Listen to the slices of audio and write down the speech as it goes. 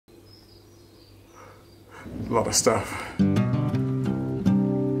A lot of stuff.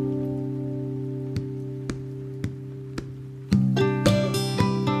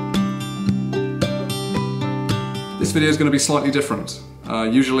 This video is going to be slightly different.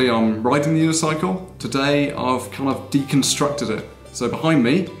 Usually I'm riding the unicycle. Today I've kind of deconstructed it. So behind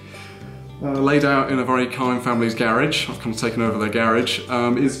me, laid out in a very kind family's garage, I've kind of taken over their garage,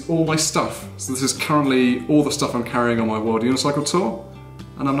 is all my stuff. So this is currently all the stuff I'm carrying on my World Unicycle Tour,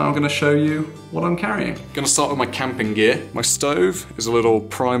 and I'm now going to show you what I'm carrying. I'm going to start with my camping gear. My stove is a little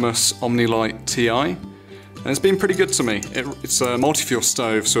Primus Omnilight TI, and it's been pretty good to me. It's a multi-fuel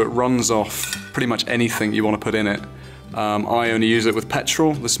stove, so it runs off pretty much anything you want to put in it. I only use it with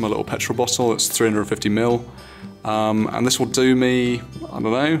petrol. This is my little petrol bottle, it's 350ml. And this will do me, I don't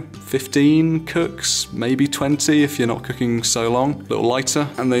know, 15 cooks, maybe 20 if you're not cooking so long. A little lighter.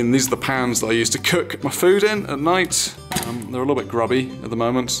 And then these are the pans that I use to cook my food in at night. They're a little bit grubby at the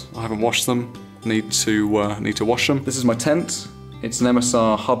moment. I haven't washed them. Need to wash them. This is my tent. It's an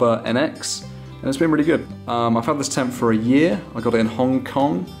MSR Hubba NX, and it's been really good. I've had this tent for a year. I got it in Hong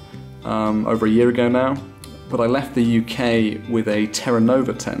Kong over a year ago now. But I left the UK with a Terra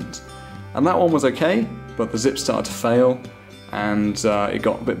Nova tent. And that one was okay, but the zip started to fail, and it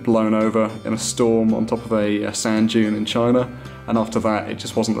got a bit blown over in a storm on top of a sand dune in China, and after that it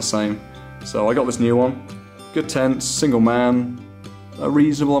just wasn't the same. So I got this new one. Good tent, single man, a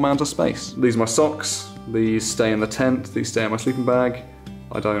reasonable amount of space. These are my socks. These stay in the tent, these stay in my sleeping bag.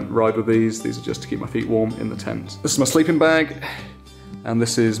 I don't ride with these are just to keep my feet warm in the tent. This is my sleeping bag, and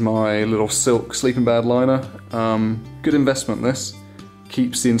this is my little silk sleeping bag liner. Good investment, this.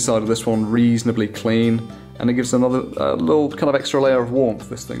 Keeps the inside of this one reasonably clean, and it gives another little kind of extra layer of warmth,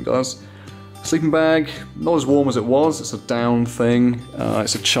 this thing does. Sleeping bag, not as warm as it was, it's a down thing,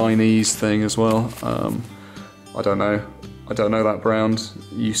 it's a Chinese thing as well. I don't know that brand.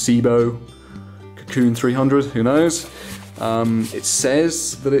 Usibo, Cocoon 300, who knows? It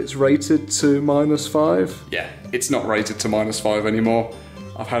says that it's rated to -5. Yeah, it's not rated to -5 anymore.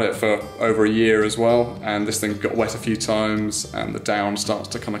 I've had it for over a year as well, and this thing got wet a few times and the down starts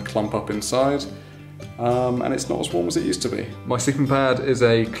to kind of clump up inside, and it's not as warm as it used to be. My sleeping pad is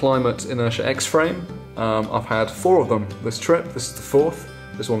a Climate Inertia X-frame. I've had 4 of them this trip. This is the 4th.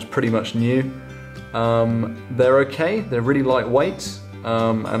 This one's pretty much new. They're okay, they're really lightweight,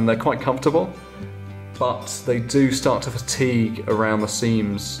 and they're quite comfortable, but they do start to fatigue around the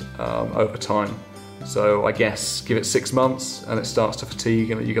seams over time. So I guess give it 6 months and it starts to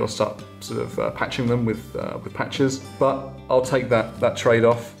fatigue, and you got to start sort of patching them with patches. But I'll take that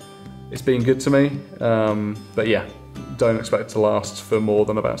trade-off. It's been good to me, but yeah, don't expect it to last for more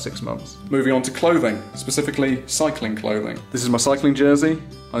than about 6 months. Moving on to clothing, specifically cycling clothing. This is my cycling jersey.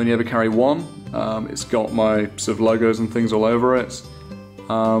 I only ever carry one. It's got my sort of logos and things all over it.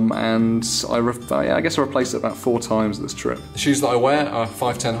 And I guess I replaced it about 4 times this trip. The shoes that I wear are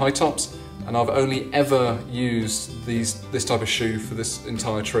 510 high tops, and I've only ever used this type of shoe for this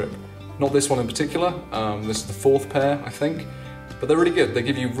entire trip. Not this one in particular. This is the 4th pair, I think. But they're really good. They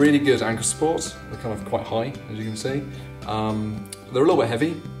give you really good ankle support. They're kind of quite high, as you can see. They're a little bit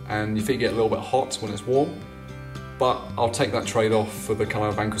heavy, and your feet get a little bit hot when it's warm. But I'll take that trade-off for the kind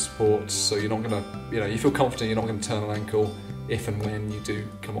of ankle support, so you're not gonna, you feel confident you're not gonna turn an ankle if and when you do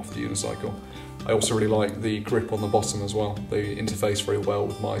come off the unicycle. I also really like the grip on the bottom as well. They interface very well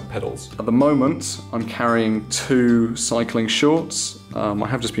with my pedals. At the moment, I'm carrying 2 cycling shorts. I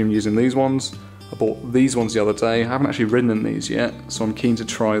have just been using these ones. I bought these ones the other day. I haven't actually ridden in these yet, so I'm keen to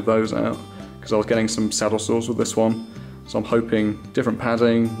try those out, because I was getting some saddle sores with this one. So I'm hoping different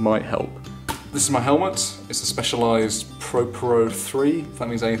padding might help. This is my helmet. It's a Specialized Pro 3, if that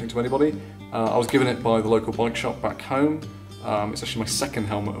means anything to anybody. I was given it by the local bike shop back home. It's actually my 2nd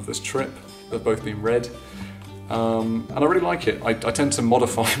helmet of this trip. They've both been red. And I really like it. I tend to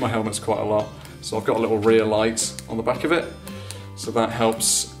modify my helmets quite a lot. So I've got a little rear light on the back of it. So that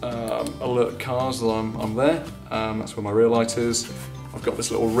helps alert cars that I'm there. That's where my rear light is. I've got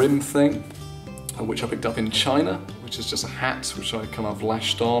this little rim thing, which I picked up in China, which is just a hat which I kind of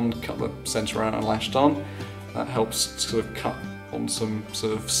lashed on, cut the centre out and lashed on. That helps sort of cut on some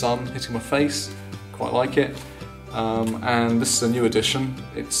sort of sun hitting my face. Quite like it. And this is a new addition.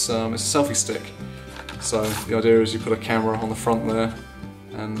 It's a selfie stick. So the idea is you put a camera on the front there,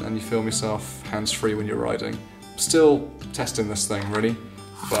 and you film yourself hands-free when you're riding. Still testing this thing really,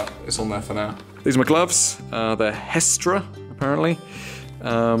 but it's on there for now. These are my gloves. They're Hestra apparently.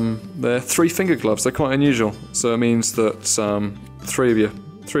 They're 3-finger gloves. They're quite unusual. So it means that 3 of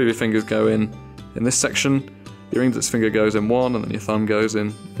your fingers go in this section. Your index finger goes in one, and then your thumb goes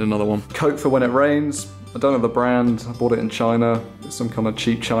in another one. Coat for when it rains. I don't know the brand, I bought it in China. It's some kind of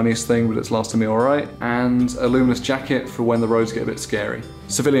cheap Chinese thing, but it's lasted me alright. And a luminous jacket for when the roads get a bit scary.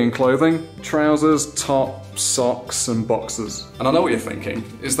 Civilian clothing, trousers, top, socks, and boxers. And I know what you're thinking,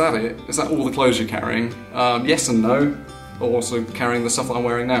 is that it? Is that all the clothes you're carrying? Yes and no, also carrying the stuff that I'm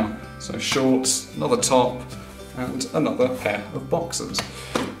wearing now. So shorts, another top, and another pair of boxers.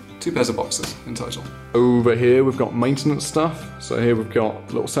 2 pairs of boxers in total. Over here we've got maintenance stuff. So here we've got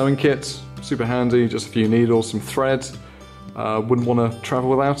a little sewing kit, super handy, just a few needles, some thread. Wouldn't want to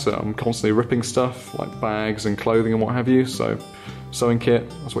travel without it. I'm constantly ripping stuff like bags and clothing and what have you, so sewing kit,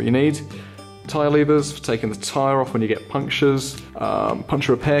 that's what you need. Tyre levers for taking the tyre off when you get punctures.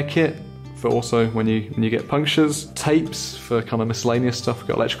 Puncture repair kit for also when you get punctures. Tapes for kind of miscellaneous stuff. We've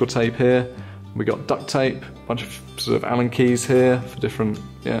got electrical tape here. We got duct tape, a bunch of sort of Allen keys here for different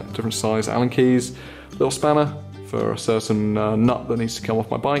size Allen keys. Little spanner for a certain nut that needs to come off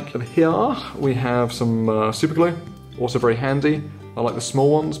my bike. And here we have some super glue, also very handy. I like the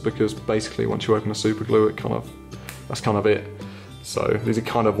small ones because basically once you open a super glue, that's kind of it. So these are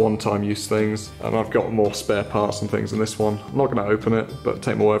kind of one-time use things, and I've got more spare parts and things in this one. I'm not going to open it, but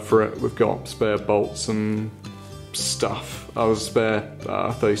take my word for it. We've got spare bolts and stuff. I was spare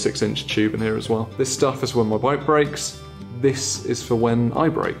 36-inch tube in here as well. This stuff is when my bike breaks. This is for when I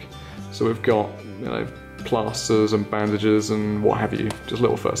break. So we've got, you know, plasters and bandages and what have you. Just a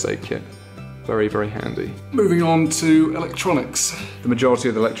little first aid kit. Very, very handy. Moving on to electronics. The majority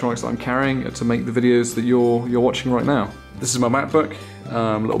of the electronics that I'm carrying are to make the videos that you're watching right now. This is my MacBook,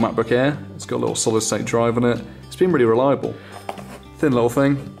 little MacBook Air. It's got a little solid state drive in it. It's been really reliable. Thin little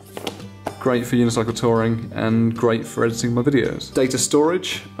thing. Great for unicycle touring and great for editing my videos. Data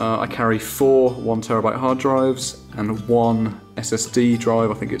storage, I carry 4 1TB hard drives and 1 SSD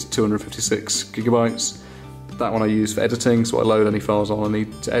drive. I think it's 256 gigabytes. That one I use for editing, so I load any files on I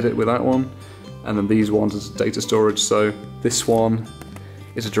need to edit with that one. And then these ones is data storage, so this one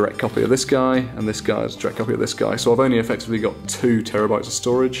is a direct copy of this guy, and this guy is a direct copy of this guy. So I've only effectively got 2 terabytes of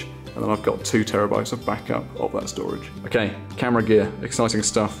storage, and then I've got 2 terabytes of backup of that storage. Okay, camera gear, exciting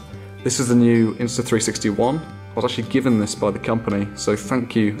stuff. This is the new Insta360 I was actually given this by the company, so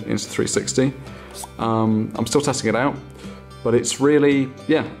thank you Insta360. I'm still testing it out, but it's really,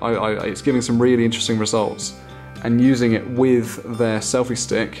 yeah, it's giving some really interesting results. And using it with their selfie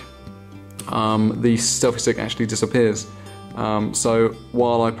stick, the selfie stick actually disappears. So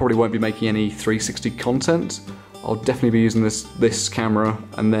while I probably won't be making any 360 content, I'll definitely be using this camera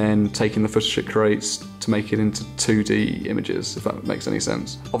and then taking the footage it creates to make it into 2D images, if that makes any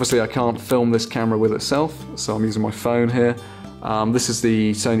sense. Obviously I can't film this camera with itself, so I'm using my phone here. This is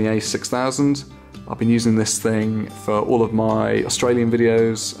the Sony a6000. I've been using this thing for all of my Australian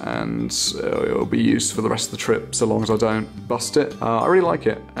videos, and it'll be used for the rest of the trip so long as I don't bust it. I really like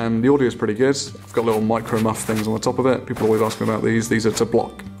it, and the audio is pretty good. I've got little micro muff things on the top of it. People always ask me about these. These are to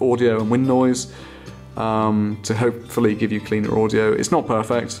block audio and wind noise, to hopefully give you cleaner audio. It's not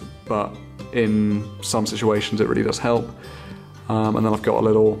perfect, but in some situations it really does help. And then I've got a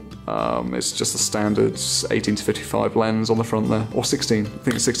little, it's just a standard 18 to 55 lens on the front there, or 16, I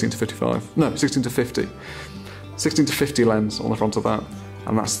think it's 16 to 55, no, 16 to 50. 16 to 50 lens on the front of that,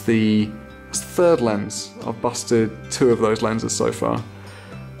 and that's the 3rd lens. I've busted 2 of those lenses so far.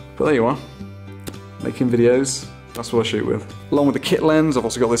 But there you are, making videos, that's what I shoot with. Along with the kit lens, I've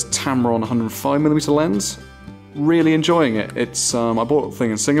also got this Tamron 105mm lens. Really enjoying it. It's I bought the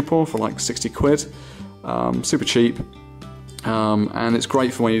thing in Singapore for like 60 quid, super cheap. And it's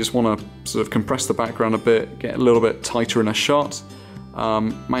great for when you just want to sort of compress the background a bit, get a little bit tighter in a shot,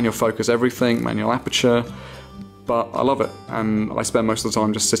 manual focus everything, manual aperture, but I love it, and I spend most of the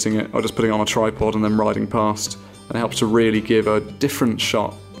time just sitting it, or just putting it on a tripod and then riding past, and it helps to really give a different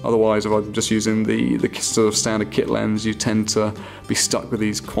shot. Otherwise, if I'm just using the sort of standard kit lens, you tend to be stuck with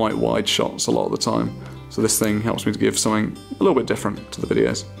these quite wide shots a lot of the time. So this thing helps me to give something a little bit different to the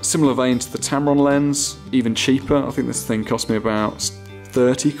videos. Similar vein to the Tamron lens, even cheaper. I think this thing cost me about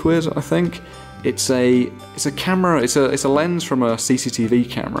 30 quid, I think. It's a camera, it's a lens from a CCTV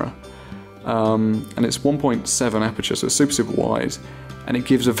camera. And it's 1.7 aperture, so it's super, super wide. And it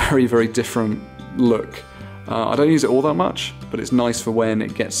gives a very, very different look. I don't use it all that much, but it's nice for when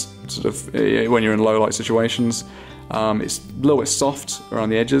it gets sort of, when you're in low light situations. It's a little bit soft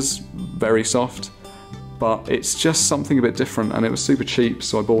around the edges, very soft. But it's just something a bit different, and it was super cheap,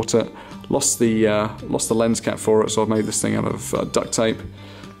 so I bought it. Lost the lens cap for it, so I've made this thing out of duct tape.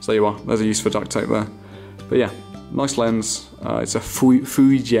 So there you are, there's a use for duct tape there. But yeah, nice lens. It's a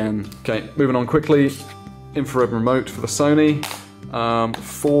Fujian. Okay, moving on quickly. Infrared remote for the Sony.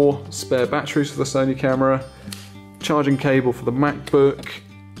 4 spare batteries for the Sony camera. Charging cable for the MacBook.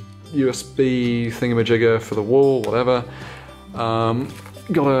 USB thingamajigger for the wall, whatever.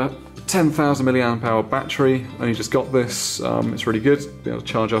 Got a 10,000 milliamp hour battery, only just got this. It's really good, be able to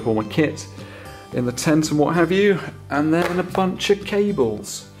charge up all my kit in the tent and what have you, and then a bunch of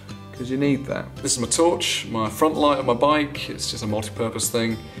cables, because you need that. This is my torch, my front light of my bike. It's just a multi-purpose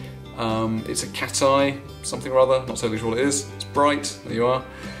thing. It's a cat eye, something or other, not totally sure what it is. It's bright, there you are.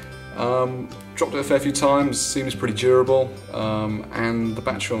 Dropped it a fair few times, seems pretty durable, and the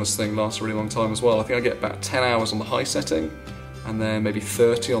battery on this thing lasts a really long time as well. I think I get about 10 hours on the high setting, and then maybe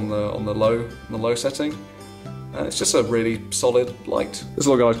 30 on the low setting. And it's just a really solid light. This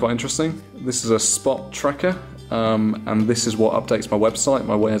little guy's quite interesting. This is a spot tracker, and this is what updates my website,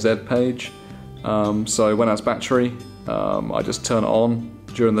 my Where's Ed page. So when it has battery, I just turn it on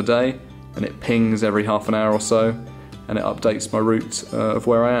during the day, and it pings every half an hour or so, and it updates my route of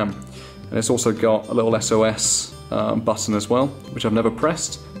where I am. And it's also got a little SOS button as well, which I've never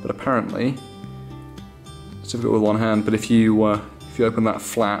pressed, but apparently it's difficult with one hand. But if you open that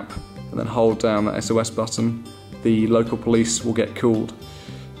flap and then hold down that SOS button, the local police will get called.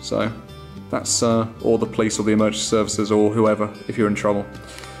 So that's or the police or the emergency services or whoever if you're in trouble.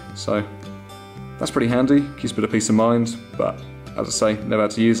 So that's pretty handy, keeps a bit of peace of mind, but as I say, never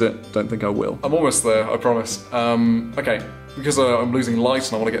had to use it, don't think I will. I'm almost there, I promise. Okay, because I'm losing light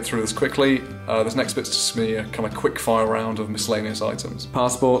and I want to get through this quickly, this next bit's just me a kind of quick fire round of miscellaneous items.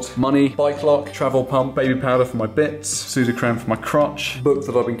 Passport, money, bike lock, travel pump, baby powder for my bits, Sudocrem for my crotch, book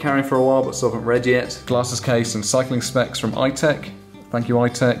that I've been carrying for a while but still haven't read yet, glasses case and cycling specs from iTech. Thank you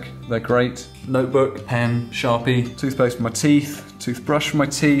iTech, they're great. Notebook, pen, Sharpie, toothpaste for my teeth, toothbrush for my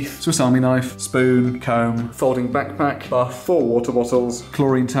teeth, Swiss Army knife, spoon, comb, folding backpack, buff, 4 water bottles,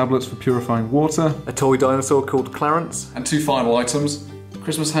 chlorine tablets for purifying water, a toy dinosaur called Clarence, and 2 final items,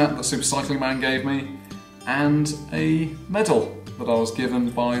 Christmas hat that Super Cycling Man gave me, and a medal that I was given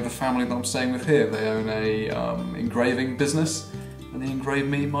by the family that I'm staying with here. They own a engraving business, and they engraved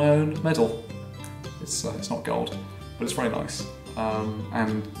me my own medal. It's not gold, but it's very nice.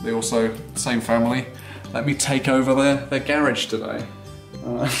 And they also, same family, let me take over their garage today.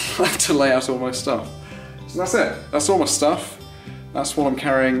 I have to lay out all my stuff. So that's it, that's all my stuff. That's what I'm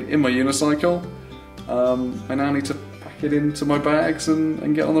carrying in my unicycle. I now need to pack it into my bags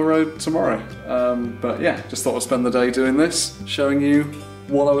and get on the road tomorrow. But yeah, just thought I'd spend the day doing this, showing you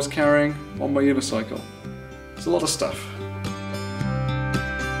what I was carrying on my unicycle. It's a lot of stuff.